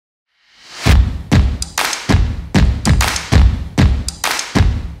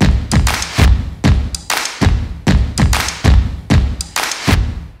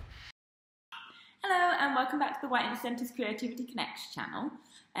Whiteinch Centre's Creativity Connects channel.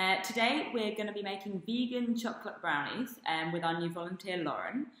 Today we're going to be making vegan chocolate brownies with our new volunteer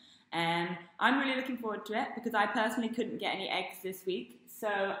Lauren. I'm really looking forward to it because I personally couldn't get any eggs this week, so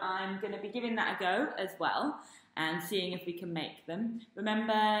I'm going to be giving that a go as well and seeing if we can make them.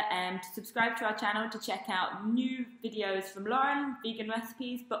 Remember to subscribe to our channel to check out new videos from Lauren, vegan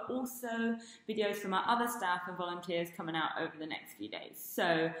recipes, but also videos from our other staff and volunteers coming out over the next few days.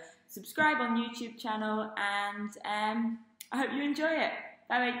 So subscribe on YouTube channel and I hope you enjoy it.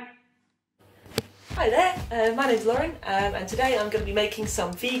 Bye. Hi there, my name's Lauren and today I'm going to be making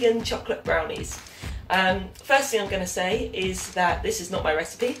some vegan chocolate brownies. First thing I'm going to say is that this is not my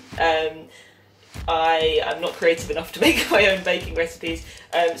recipe. I am not creative enough to make my own baking recipes,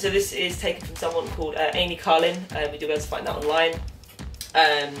 so this is taken from someone called Amy Carlin. We do be able to find that online,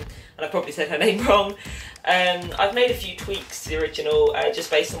 and I probably said her name wrong. I've made a few tweaks to the original just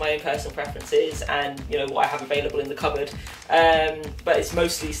based on my own personal preferences and what I have available in the cupboard, but it's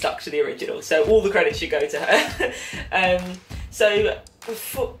mostly stuck to the original, so all the credit should go to her. So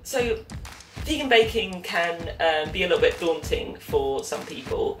vegan baking can be a little bit daunting for some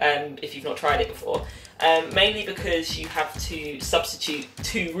people if you've not tried it before, mainly because you have to substitute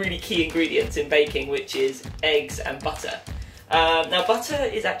two really key ingredients in baking, which is eggs and butter. Now butter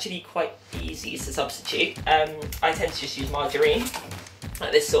is actually quite easy to substitute. I tend to just use margarine,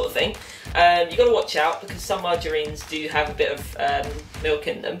 like this sort of thing. You've got to watch out because some margarines do have a bit of milk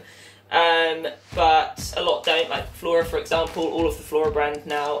in them, but a lot don't, like Flora for example. All of the Flora brand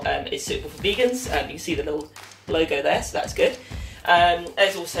now is suitable for vegans. You can see the little logo there, so that's good.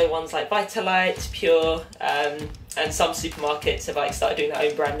 There's also ones like Vitalite, Pure, and some supermarkets have started doing their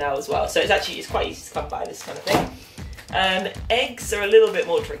own brand now as well, so it's quite easy to come by this kind of thing. Eggs are a little bit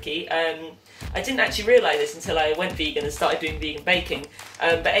more tricky. I didn't actually realise this until I went vegan and started doing vegan baking,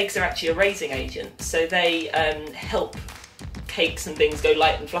 but eggs are actually a raising agent, so they help cakes and things go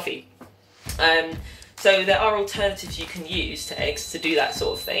light and fluffy. So there are alternatives you can use to eggs to do that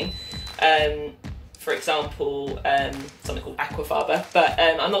sort of thing. For example, something called aquafaba, but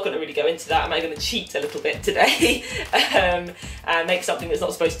I'm not going to really go into that. I'm going to cheat a little bit today and make something that's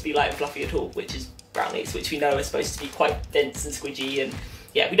not supposed to be light and fluffy at all, which is brownies, which we know are supposed to be quite dense and squidgy, and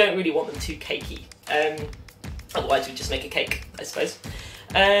yeah, we don't really want them too cakey. Otherwise we'd just make a cake, I suppose.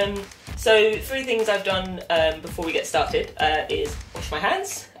 So 3 things I've done before we get started is wash my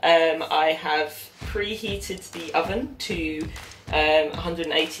hands. I have preheated the oven to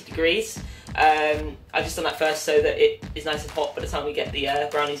 180 degrees. I've just done that first so that it is nice and hot by the time we get the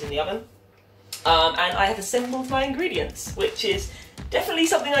brownies in the oven. And I have assembled my ingredients, which is definitely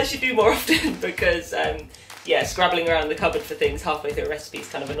something I should do more often because yeah, scrabbling around the cupboard for things halfway through a recipe is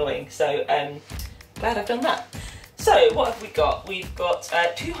kind of annoying, so glad I've done that. So what have we got? We've got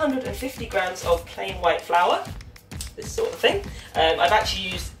 250 grams of plain white flour, this sort of thing. I've actually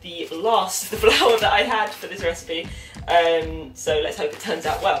used the last of the flour that I had for this recipe, so let's hope it turns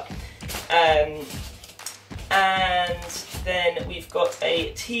out well. And then we've got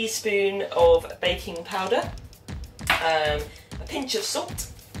a teaspoon of baking powder, a pinch of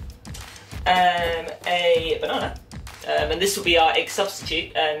salt, a banana, and this will be our egg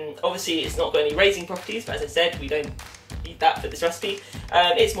substitute. Obviously it's not got any raising properties, but as I said, we don't need that for this recipe.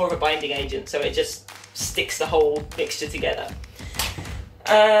 It's more of a binding agent, so it just sticks the whole mixture together.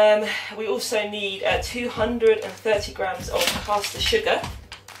 We also need 230 grams of caster sugar,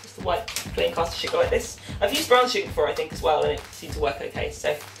 just the white plain caster sugar like this. I've used brown sugar before I think as well, and it seems to work okay,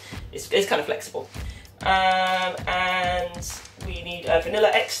 so it's kind of flexible. And we need vanilla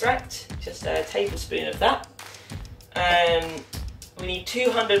extract, just a tablespoon of that. We need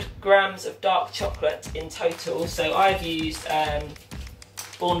 200 grams of dark chocolate in total, so I've used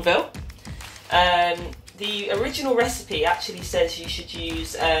Bourneville. The original recipe actually says you should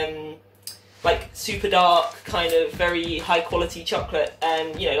use like super dark, kind of very high quality chocolate,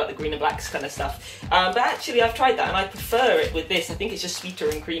 like the green and blacks kind of stuff. But actually I've tried that and I prefer it with this. I think it's just sweeter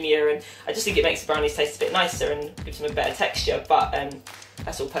and creamier, and I just think it makes the brownies taste a bit nicer and gives them a better texture, but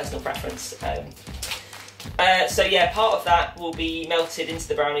that's all personal preference. So yeah, part of that will be melted into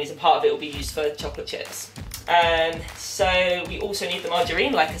the brownies and part of it will be used for chocolate chips. So we also need the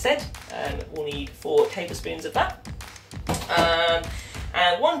margarine, like I said. We'll need 4 tablespoons of that.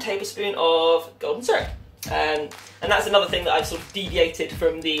 And 1 tablespoon of golden syrup. And that's another thing that I've sort of deviated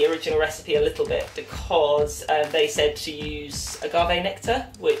from the original recipe a little bit because they said to use agave nectar,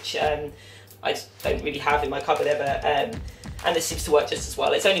 which I don't really have in my cupboard ever, and this seems to work just as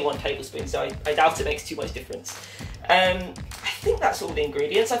well. It's only 1 tablespoon, so I doubt it makes too much difference. I think that's all the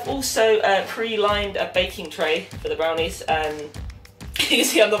ingredients. I've also pre-lined a baking tray for the brownies. You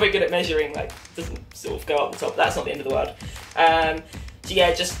see, I'm not very good at measuring, like, it doesn't sort of go up the top. That's not the end of the world. So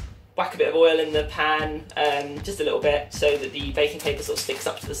yeah, just whack a bit of oil in the pan, just a little bit, so that the baking paper sort of sticks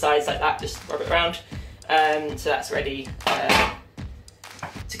up to the sides like that. Just rub it around. So that's ready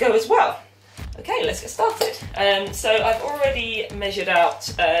to go as well. Okay, let's get started. So I've already measured out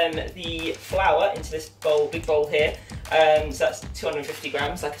the flour into this bowl, big bowl here. So that's 250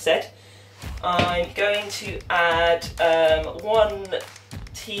 grams, like I said. I'm going to add 1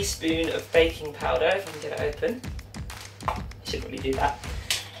 teaspoon of baking powder, if I can get it open. I should probably do that.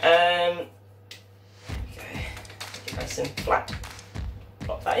 There we go. Make it nice and flat.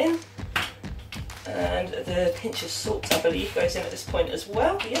 Plop that in. And the pinch of salt, I believe, goes in at this point as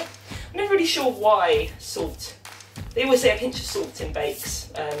well. Yeah. I'm never really sure why salt. They always say a pinch of salt in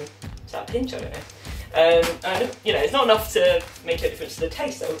bakes. Is that a pinch? I don't know. And you know, it's not enough to make a difference to the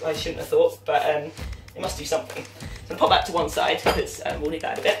taste, I shouldn't have thought, but it must do something. So I'll pop that to one side because we'll need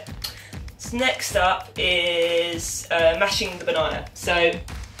that in a bit. So next up is mashing the banana. So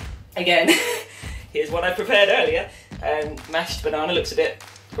again, here's what I prepared earlier. Mashed banana looks a bit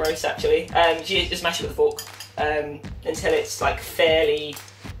gross actually. You just mash it with a fork until it's like fairly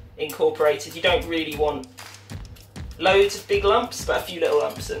incorporated. You don't really want loads of big lumps, but a few little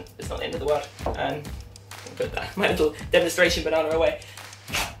lumps, and it's not the end of the world. I'll put that, my little demonstration banana away.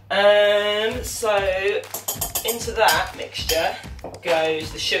 So into that mixture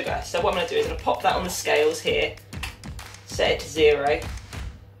goes the sugar. So what I'm going to do is I'm going to pop that on the scales here, set it to 0.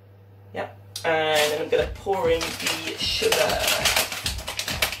 Yep. And then I'm going to pour in the sugar.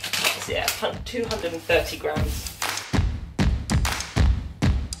 So yeah, 230 grams.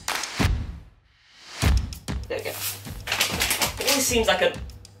 There we go. It always seems like a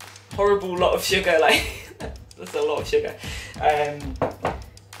horrible lot of sugar, like that's a lot of sugar.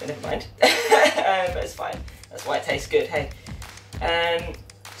 But never mind. But it's fine. That's why it tastes good, hey.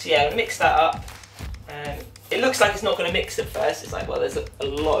 So yeah, I'll mix that up. It looks like it's not going to mix at first. It's like, well, there's a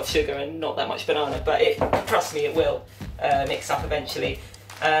lot of sugar and not that much banana, but trust me, it will mix up eventually.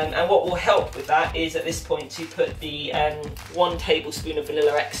 And what will help with that is at this point to put the 1 tablespoon of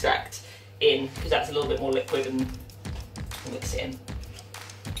vanilla extract in, because that's a little bit more liquid, and mix it in.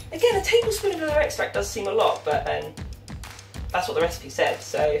 Again, a tablespoon of vanilla extract does seem a lot, but that's what the recipe said,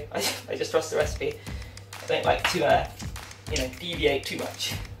 so I just trust the recipe. I don't like to, you know, deviate too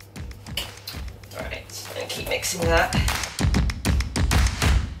much. Alright, so I'm going to keep mixing that.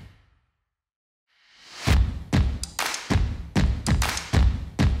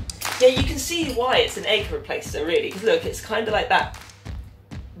 Yeah, you can see why it's an egg replacer, really, because look, it's kind of like that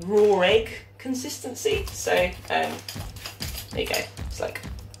raw egg consistency. So there you go. It's like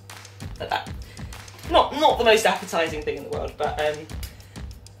that. Not the most appetizing thing in the world, but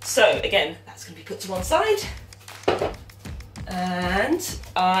so again, that's going to be put to one side. And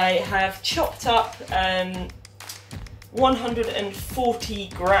I have chopped up 140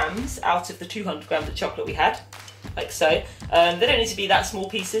 grams out of the 200 grams of chocolate we had, like so. They don't need to be that small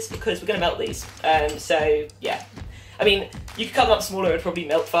pieces because we're going to melt these. So yeah, I mean, you could cut them up smaller, it would probably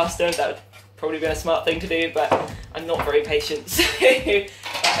melt faster, and that would probably be a smart thing to do, but I'm not very patient, so that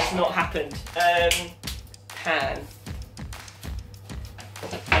has not happened. Pan.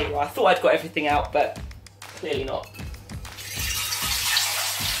 There you are. I thought I'd got everything out, but clearly not.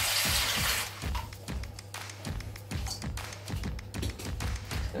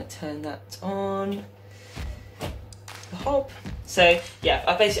 Just going to turn that on. The hob. So yeah,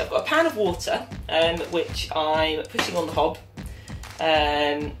 I've got a pan of water, which I'm putting on the hob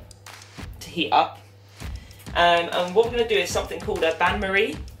to heat up. And what we're going to do is something called a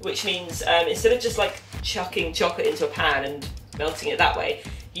bain-marie, which means instead of just like chucking chocolate into a pan and melting it that way,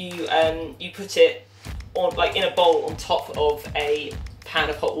 you put it on, like, in a bowl on top of a pan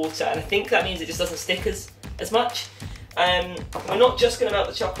of hot water, and I think that means it just doesn't stick as much. We're not just going to melt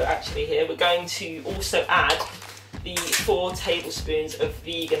the chocolate actually here, we're going to also add the 4 tablespoons of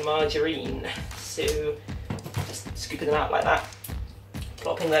vegan margarine. So just scooping them out like that,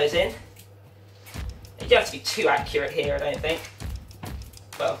 plopping those in. You don't have to be too accurate here, I don't think.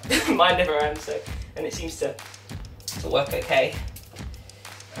 Well, mine never am, so, and it seems to work okay.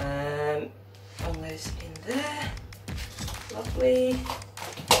 Put those in there. Lovely.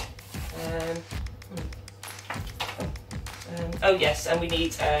 Oh yes, and we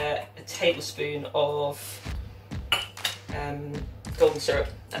need a tablespoon of golden syrup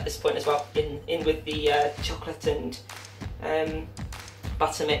at this point as well, in with the chocolate and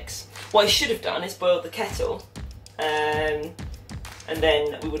butter mix. What I should have done is boiled the kettle, and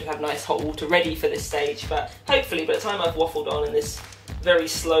then we would have had nice hot water ready for this stage, but hopefully by the time I've waffled on and this very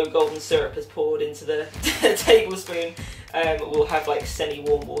slow golden syrup has poured into the tablespoon, we'll have like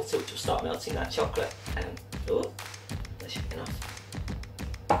semi-warm water which will start melting that chocolate. Oh, that should be enough.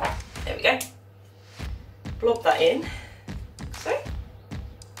 There we go. Blob that in. So.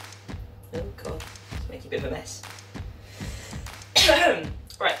 Oh god, it's making a bit of a mess.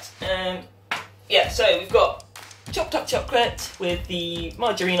 Right, yeah, so we've got chopped up chocolate with the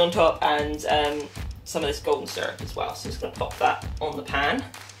margarine on top and some of this golden syrup as well. So I'm just going to pop that on the pan.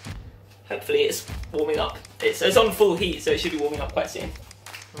 Hopefully it's warming up. It's on full heat, so it should be warming up quite soon.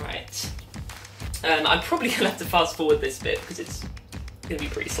 Right. I'm probably going to have to fast forward this bit because it's going to be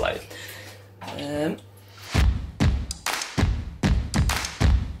pretty slow.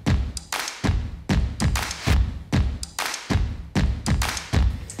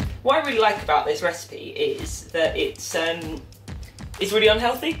 What I really like about this recipe is that it's really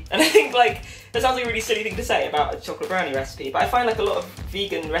unhealthy, and I think like that sounds like a really silly thing to say about a chocolate brownie recipe, but I find like a lot of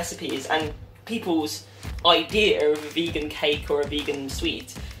vegan recipes and people's idea of a vegan cake or a vegan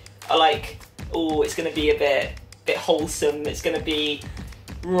sweet are like, oh, it's going to be a bit wholesome, it's going to be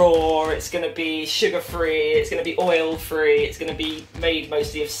raw, it's going to be sugar-free, it's going to be oil-free, it's going to be made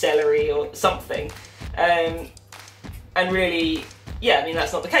mostly of celery or something, and really. Yeah, I mean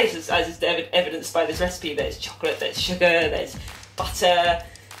that's not the case, as is evidenced by this recipe. There's chocolate, there's sugar, there's butter,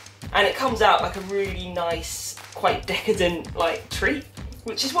 and it comes out like a really nice, quite decadent like treat,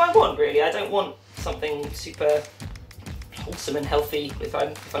 which is what I want really. I don't want something super wholesome and healthy if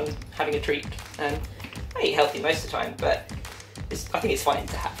I'm having a treat. I eat healthy most of the time, but I think it's fine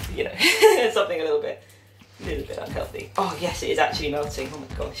to have, you know, something a little bit unhealthy. Oh yes, it is actually melting. Oh my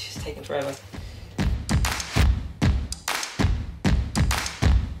gosh, it's taken forever.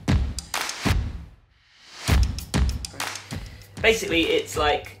 Basically, it's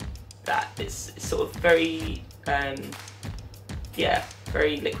like that. It's sort of very, yeah,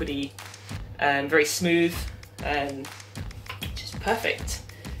 very liquidy, very smooth, which is perfect.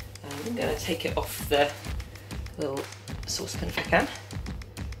 I'm going to take it off the little saucepan if I can,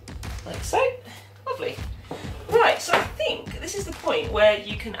 like so. Lovely. Right, so I think this is the point where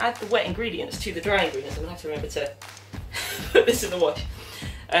you can add the wet ingredients to the dry ingredients. I'm going to have to remember to put this in the wash.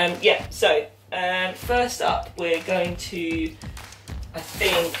 Yeah, so first up we're going to, I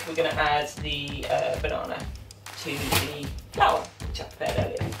think we're going to add the banana to the flour, which I prepared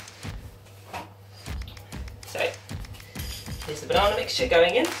earlier. So, here's the banana mixture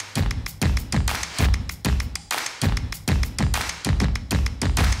going in.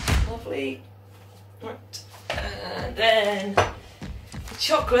 Lovely. Right. And then the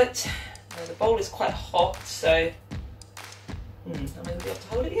chocolate. The bowl is quite hot, so am I going to be able to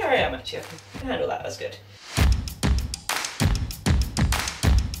hold it? Yeah, I am actually. I can handle that, that's good.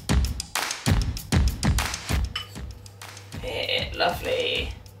 Yeah,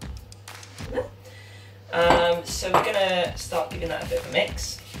 lovely. So we're going to start giving that a bit of a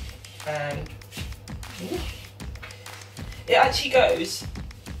mix. It actually goes,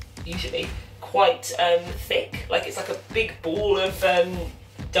 usually, quite thick, like it's like a big ball of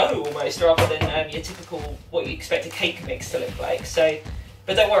dough almost, rather than your typical, what you expect a cake mix to look like. So,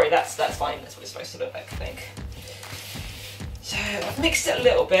 but don't worry, that's fine, that's what it's supposed to look like, I think. So I've mixed it a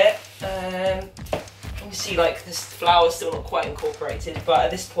little bit. You can see like this flour's still not quite incorporated, but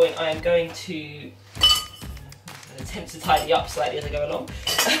at this point I am going to attempt to tidy up slightly as I go along.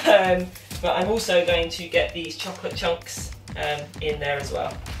 But I'm also going to get these chocolate chunks in there as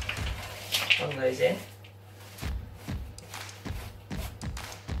well. Run those in.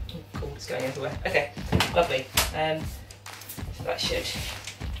 Oh, cool, it's going everywhere. Okay, lovely. So that should.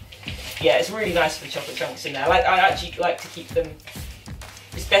 Yeah, it's really nice for the chocolate chunks in there. I actually like to keep them.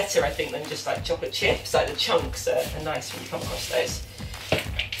 It's better, I think, than just like chocolate chips. Like the chunks are nice when you come across those.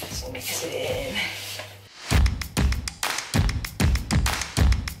 So mix it in.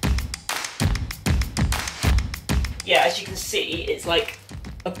 Yeah, as you can see, it's like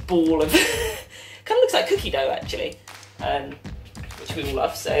a ball of, kind of looks like cookie dough actually, which we all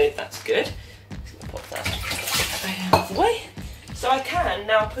love, so that's good. Just gonna pop that out of the way. So I can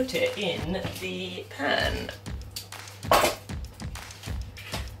now put it in the pan.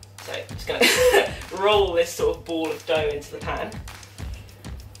 So I'm just gonna roll this sort of ball of dough into the pan,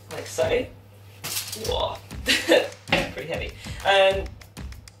 like so. Whoa, pretty heavy.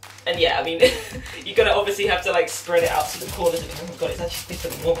 And yeah, I mean, you're gonna obviously have to like spread it out to the corners of it. Oh my god, it's actually thicker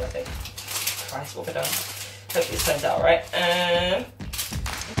than normal, I think. Christ, what have I done? Hopefully this turns out right.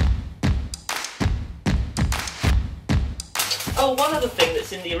 Oh, one other thing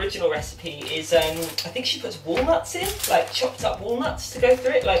that's in the original recipe is, I think she puts walnuts in, like chopped up walnuts to go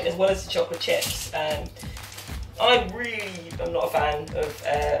through it, like as well as the chocolate chips. I really am not a fan of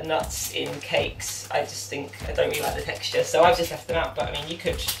nuts in cakes. I just think I don't really like the texture, so I've just left them out. But I mean, you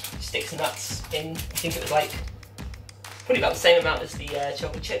could stick some nuts in. I think it was like probably about the same amount as the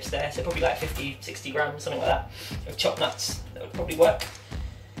chocolate chips there, so probably like 50, 60 grams, something like that, of chopped nuts. That would probably work.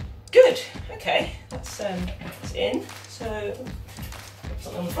 Good. Okay, that's in. So put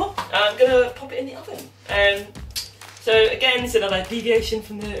something on the floor. I'm gonna pop it in the oven. So again, it's another deviation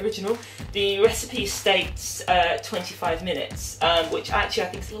from the original. The recipe states 25 minutes, which actually I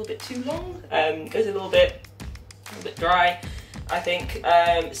think is a little bit too long. Goes a little bit dry, I think.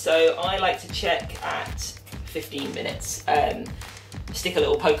 So I like to check at 15 minutes. Stick a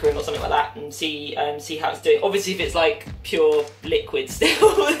little poker in or something like that and see how it's doing. Obviously, if it's like pure liquid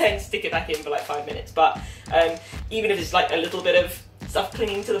still, then stick it back in for like 5 minutes. But even if it's like a little bit of stuff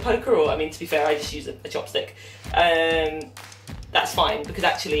clinging to the poker, or I mean, to be fair, I just use a chopstick. That's fine, because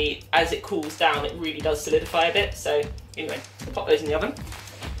actually as it cools down it really does solidify a bit. So anyway, I'll pop those in the oven.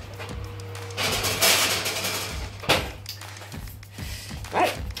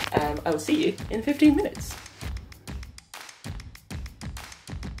 Right, I will see you in 15 minutes.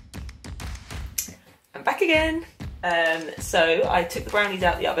 I'm back again. So I took the brownies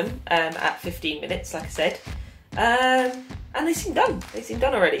out of the oven at 15 minutes, like I said, and they seem done. They seem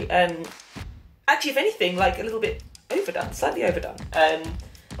done already. Actually, if anything, like a little bit overdone, slightly overdone.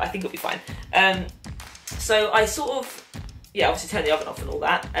 But I think it'll be fine. So I sort of, yeah, obviously turned the oven off and all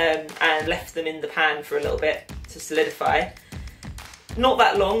that, and left them in the pan for a little bit to solidify. Not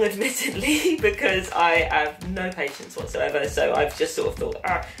that long, admittedly, because I have no patience whatsoever. So I've just sort of thought,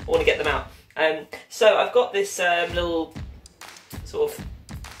 I want to get them out. So I've got this little sort of,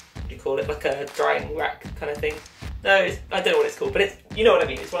 what do you call it, like a drying rack kind of thing. No, I don't know what it's called, but it's, you know what I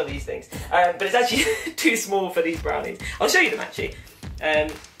mean, it's one of these things. But it's actually too small for these brownies. I'll show you them actually. Here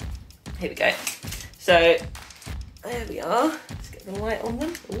we go. So, there we are. Let's get the light on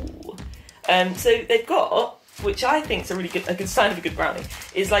them. Ooh. So they've got, which I think is a good sign of a good brownie,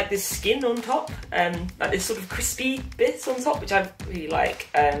 is like this skin on top, like this sort of crispy bits on top, which I really like.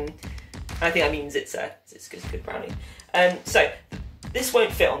 I think that means it's a good brownie. So this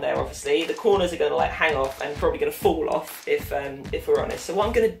won't fit on there, obviously. The corners are going to like hang off and probably going to fall off if we're honest. So what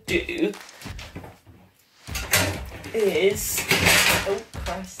I'm going to do is, oh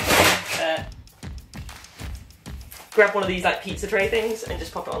Christ, grab one of these like pizza tray things and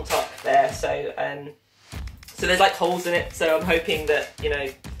just pop it on top there. So so there's like holes in it. So I'm hoping that, you know,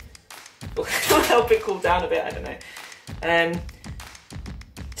 it'll help it cool down a bit. I don't know.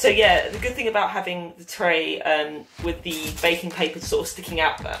 So yeah, the good thing about having the tray with the baking paper sort of sticking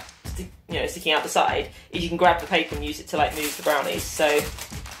out the side, is you can grab the paper and use it to like move the brownies. So,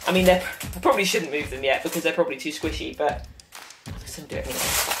 I mean, I probably shouldn't move them yet because they're probably too squishy, but I'm just gonna do it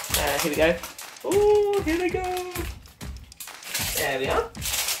anyway. Here we go. Oh, here they go. There we are.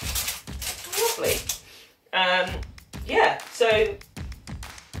 Lovely. Yeah. So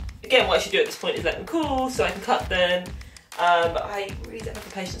again, what I should do at this point is let them cool so I can cut them. But I really don't have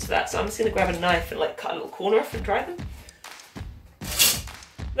the patience for that, so I'm just going to grab a knife and like cut a little corner off and dry them.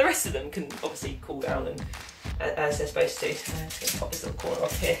 The rest of them can obviously cool down and as they're supposed to. I'm just going to pop this little corner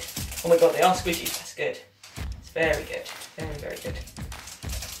off here. Oh my god, they are squishy. That's good. It's very good. Very, very good.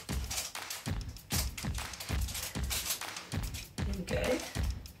 There we go.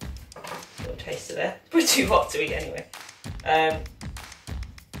 A little taster there. It's probably too hot to eat anyway.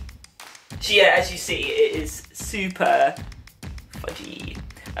 So yeah, as you see, it is super fudgy,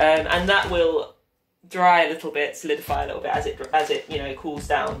 and that will dry a little bit, solidify a little bit as it you know cools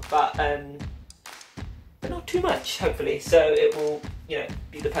down, but not too much, hopefully. So it will, you know,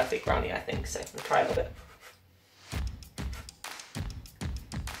 be the perfect brownie, I think. So I'm gonna try a little bit.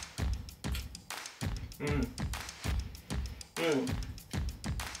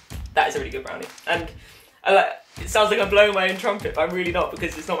 That is a really good brownie, and I like. It sounds like I'm blowing my own trumpet, but I'm really not,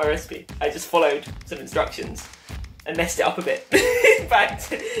 because it's not my recipe. I just followed some instructions and messed it up a bit, in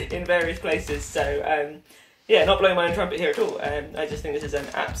fact, in various places. So, yeah, not blowing my own trumpet here at all. I just think this is an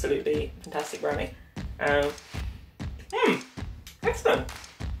absolutely fantastic brownie. Excellent.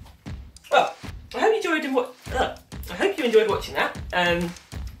 Well, I hope you enjoyed watching that. I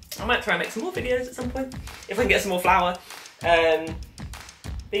might try and make some more videos at some point, if I can get some more flour. But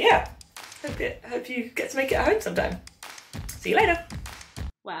yeah. Hope you get to make it at home sometime. See you later.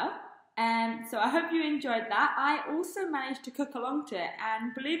 Well, so I hope you enjoyed that. I also managed to cook along to it,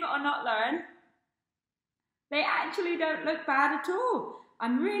 and believe it or not, Lauren, they actually don't look bad at all.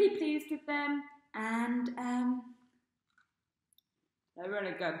 I'm really pleased with them, and they're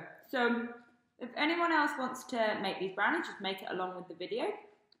really good. So if anyone else wants to make these brownies, just make it along with the video.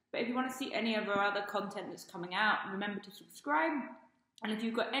 But if you want to see any of our other content that's coming out, remember to subscribe. And if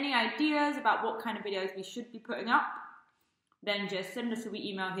you've got any ideas about what kind of videos we should be putting up, then just send us a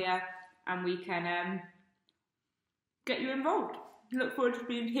wee email here and we can get you involved. Look forward to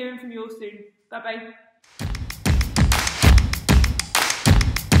hearing from you all soon. Bye bye.